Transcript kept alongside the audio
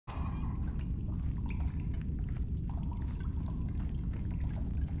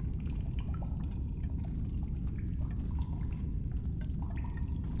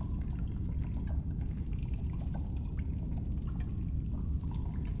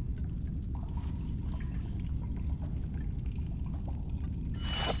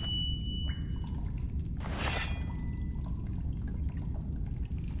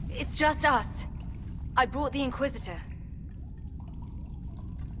just us. I brought the Inquisitor.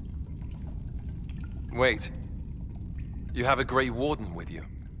 Wait. You have a Grey Warden with you?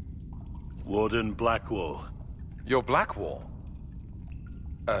 Warden Blackwall. You're Blackwall?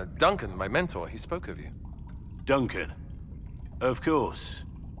 Duncan, my mentor, he spoke of you. Duncan? Of course.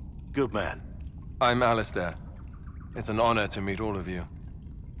 Good man. I'm Alistair. It's an honor to meet all of you.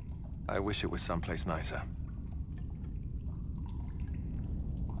 I wish it was someplace nicer.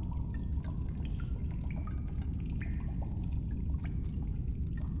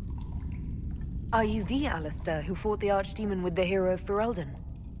 Are you the Alistair who fought the Archdemon with the hero of Ferelden?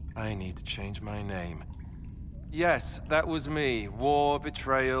 I need to change my name. Yes, that was me. War,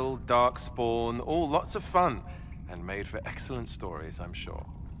 betrayal, darkspawn, all lots of fun. And made for excellent stories, I'm sure.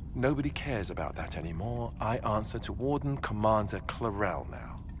 Nobody cares about that anymore. I answer to Warden Commander Clarel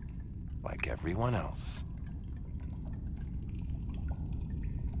now. Like everyone else.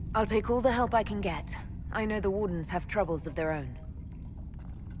 I'll take all the help I can get. I know the Wardens have troubles of their own.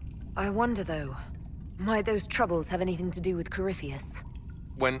 I wonder, though, might those troubles have anything to do with Corypheus?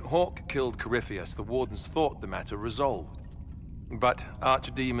 When Hawk killed Corypheus, the Wardens thought the matter resolved. But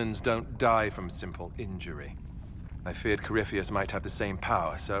archdemons don't die from simple injury. I feared Corypheus might have the same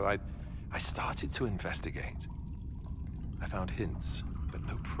power, so I started to investigate. I found hints, but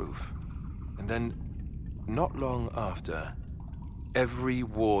no proof. And then, not long after, every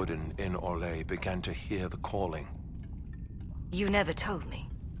Warden in Orlais began to hear the calling. You never told me.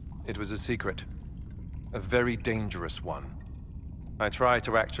 It was a secret. A very dangerous one. I try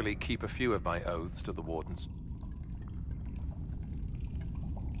to actually keep a few of my oaths to the Wardens.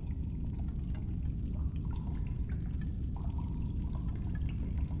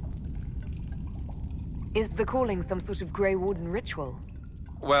 Is the calling some sort of Grey Warden ritual?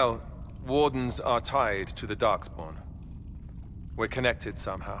 Well, Wardens are tied to the Darkspawn. We're connected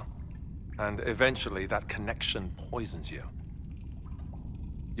somehow. And eventually that connection poisons you.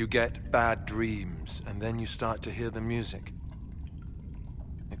 You get bad dreams, and then you start to hear the music.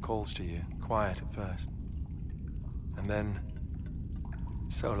 It calls to you, quiet at first. And then,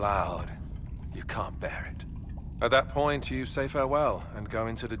 so loud, you can't bear it. At that point, you say farewell, and go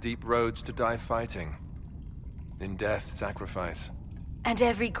into the deep roads to die fighting. In death, sacrifice. And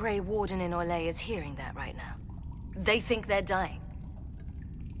every Grey Warden in Orlais is hearing that right now. They think they're dying.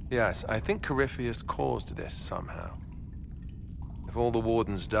 Yes, I think Corypheus caused this somehow. If all the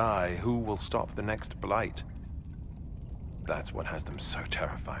Wardens die, who will stop the next blight? That's what has them so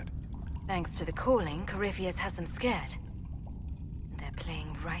terrified. Thanks to the calling, Corypheus has them scared. They're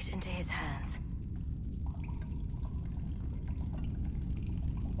playing right into his hands.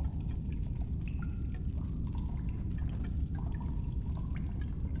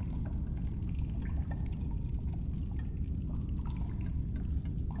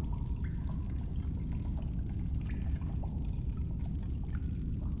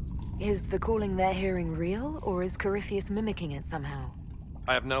 Is the calling they're hearing real, or is Corypheus mimicking it somehow?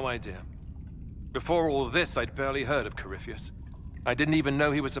 I have no idea. Before all this, I'd barely heard of Corypheus. I didn't even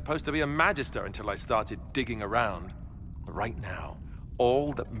know he was supposed to be a Magister until I started digging around. But right now,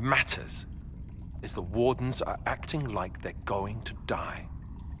 all that matters is the Wardens are acting like they're going to die.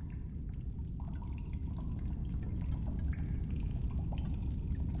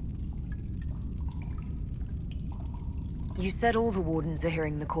 You said all the Wardens are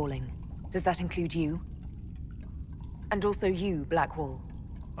hearing the calling. Does that include you? And also you, Blackwall?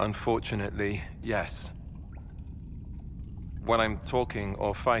 Unfortunately, yes. When I'm talking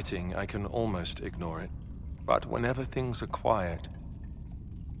or fighting, I can almost ignore it. But whenever things are quiet,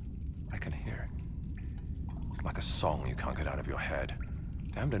 I can hear it. It's like a song you can't get out of your head.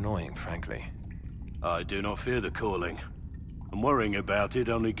 Damned annoying, frankly. I do not fear the calling. And worrying about it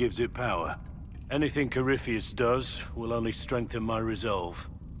only gives it power. Anything Corypheus does will only strengthen my resolve.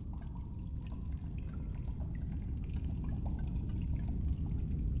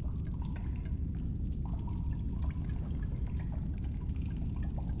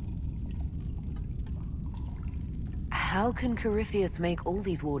 How can Corypheus make all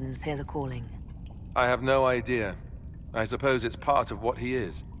these Wardens hear the calling? I have no idea. I suppose it's part of what he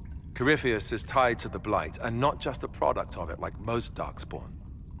is. Corypheus is tied to the Blight, and not just a product of it like most Darkspawn.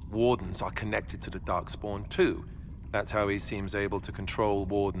 Wardens are connected to the Darkspawn too. That's how he seems able to control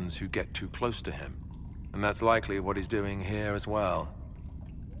Wardens who get too close to him. And that's likely what he's doing here as well.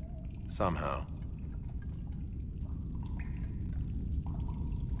 Somehow.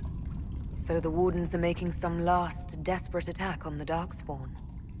 So the Wardens are making some last, desperate attack on the Darkspawn.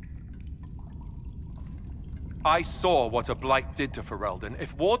 I saw what a Blight did to Ferelden.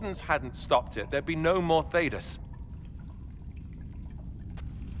 If Wardens hadn't stopped it, there'd be no more Thedas.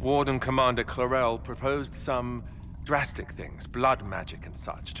 Warden Commander Clarel proposed some drastic things, blood magic and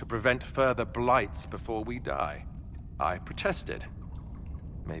such, to prevent further blights before we die. I protested.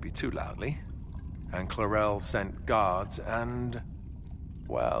 Maybe too loudly. And Clarel sent guards and...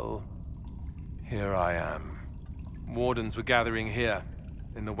 well, here I am. Wardens were gathering here,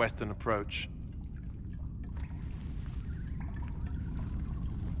 in the western approach.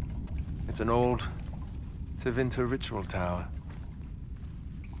 It's an old Tevinter ritual tower.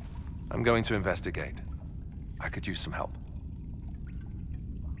 I'm going to investigate. I could use some help.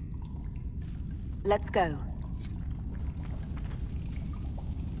 Let's go.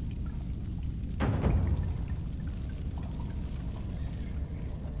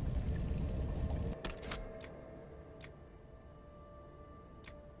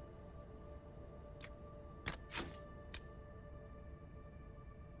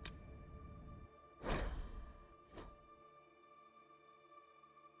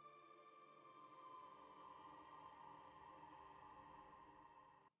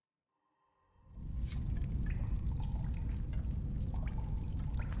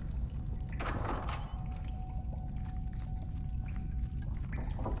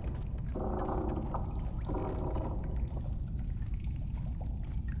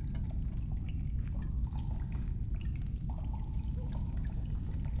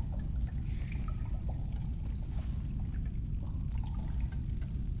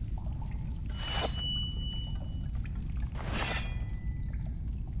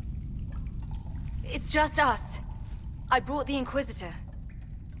 It's just us. I brought the Inquisitor.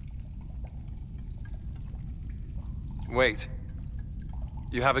 Wait.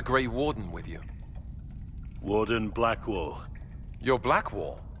 You have a Grey Warden with you? Warden Blackwall. You're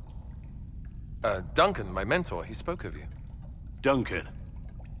Blackwall? Duncan, my mentor, he spoke of you. Duncan.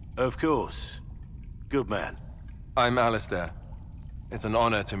 Of course. Good man. I'm Alistair. It's an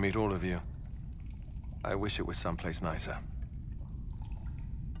honor to meet all of you. I wish it was someplace nicer.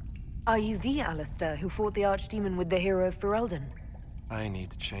 Are you the Alistair who fought the Archdemon with the hero of Ferelden? I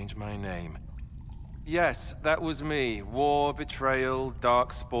need to change my name. Yes, that was me. War, betrayal,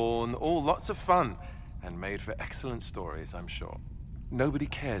 darkspawn, all lots of fun. And made for excellent stories, I'm sure. Nobody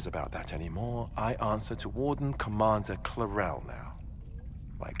cares about that anymore. I answer to Warden Commander Clarel now.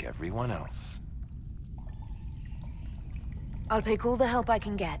 Like everyone else. I'll take all the help I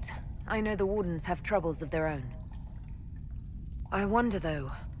can get. I know the Wardens have troubles of their own. I wonder,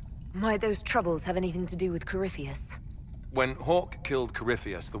 though, might those troubles have anything to do with Corypheus? When Hawke killed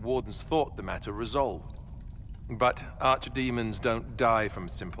Corypheus, the Wardens thought the matter resolved. But archdemons don't die from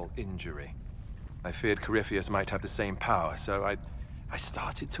simple injury. I feared Corypheus might have the same power, so I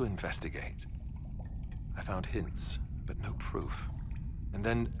started to investigate. I found hints, but no proof. And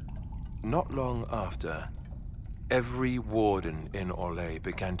then, not long after, every Warden in Orlais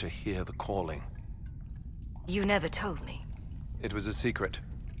began to hear the calling. You never told me. It was a secret.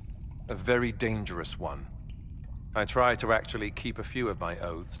 A very dangerous one. I tried to actually keep a few of my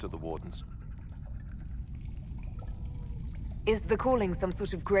oaths to the Wardens. Is the calling some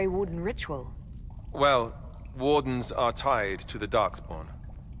sort of Grey Warden ritual? Well, Wardens are tied to the Darkspawn.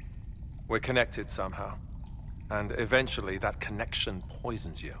 We're connected somehow. And eventually that connection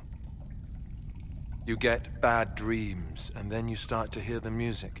poisons you. You get bad dreams, and then you start to hear the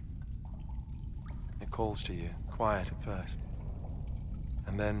music. It calls to you, quiet at first.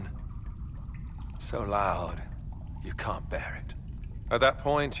 And then, so loud, you can't bear it. At that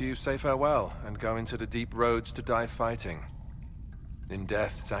point, you say farewell and go into the deep roads to die fighting. In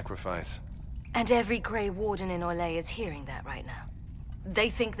death, sacrifice. And every Grey Warden in Orlais is hearing that right now. They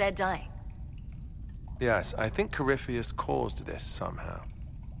think they're dying. Yes, I think Corypheus caused this somehow.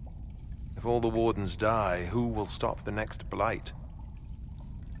 If all the Wardens die, who will stop the next blight?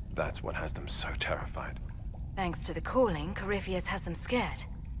 That's what has them so terrified. Thanks to the calling, Corypheus has them scared.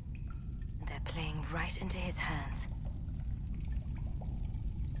 They're playing right into his hands.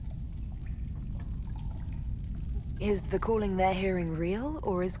 Is the calling they're hearing real,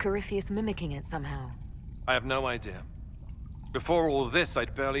 or is Corypheus mimicking it somehow? I have no idea. Before all this,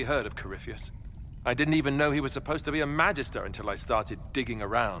 I'd barely heard of Corypheus. I didn't even know he was supposed to be a Magister until I started digging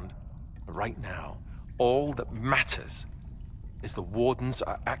around. Right now, all that matters is the Wardens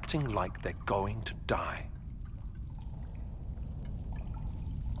are acting like they're going to die.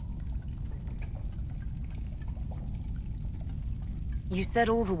 You said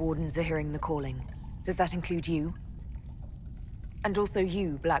all the Wardens are hearing the calling. Does that include you? And also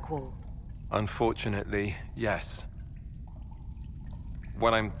you, Blackwall? Unfortunately, yes.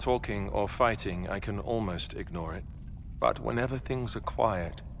 When I'm talking or fighting, I can almost ignore it. But whenever things are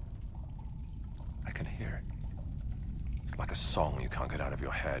quiet, I can hear it. It's like a song you can't get out of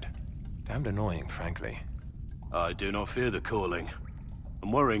your head. Damned annoying, frankly. I do not fear the calling.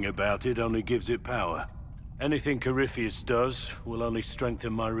 And worrying about it only gives it power. Anything Corypheus does will only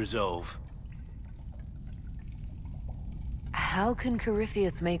strengthen my resolve. How can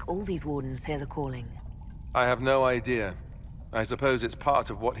Corypheus make all these Wardens hear the calling? I have no idea. I suppose it's part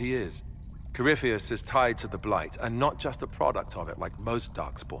of what he is. Corypheus is tied to the Blight, and not just a product of it like most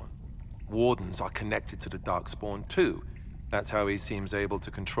Darkspawn. Wardens are connected to the Darkspawn too. That's how he seems able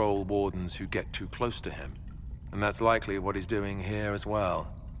to control Wardens who get too close to him. And that's likely what he's doing here as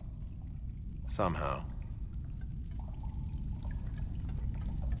well. Somehow.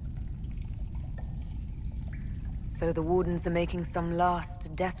 So the Wardens are making some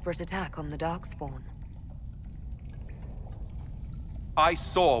last, desperate attack on the Darkspawn. I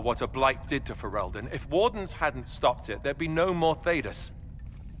saw what a Blight did to Ferelden. If Wardens hadn't stopped it, there'd be no more Thedas.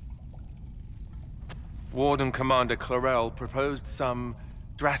 Warden Commander Clarel proposed some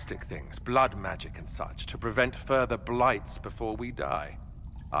drastic things, blood magic and such, to prevent further Blights before we die.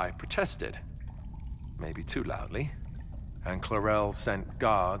 I protested. Maybe too loudly. And Clarel sent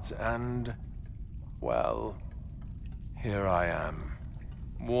guards and... well... here I am.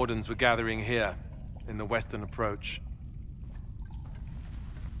 Wardens were gathering here, in the western approach.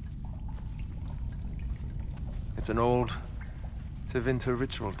 It's an old Tevinter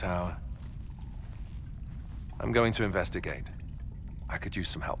ritual tower. I'm going to investigate. I could use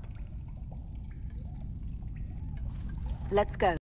some help. Let's go.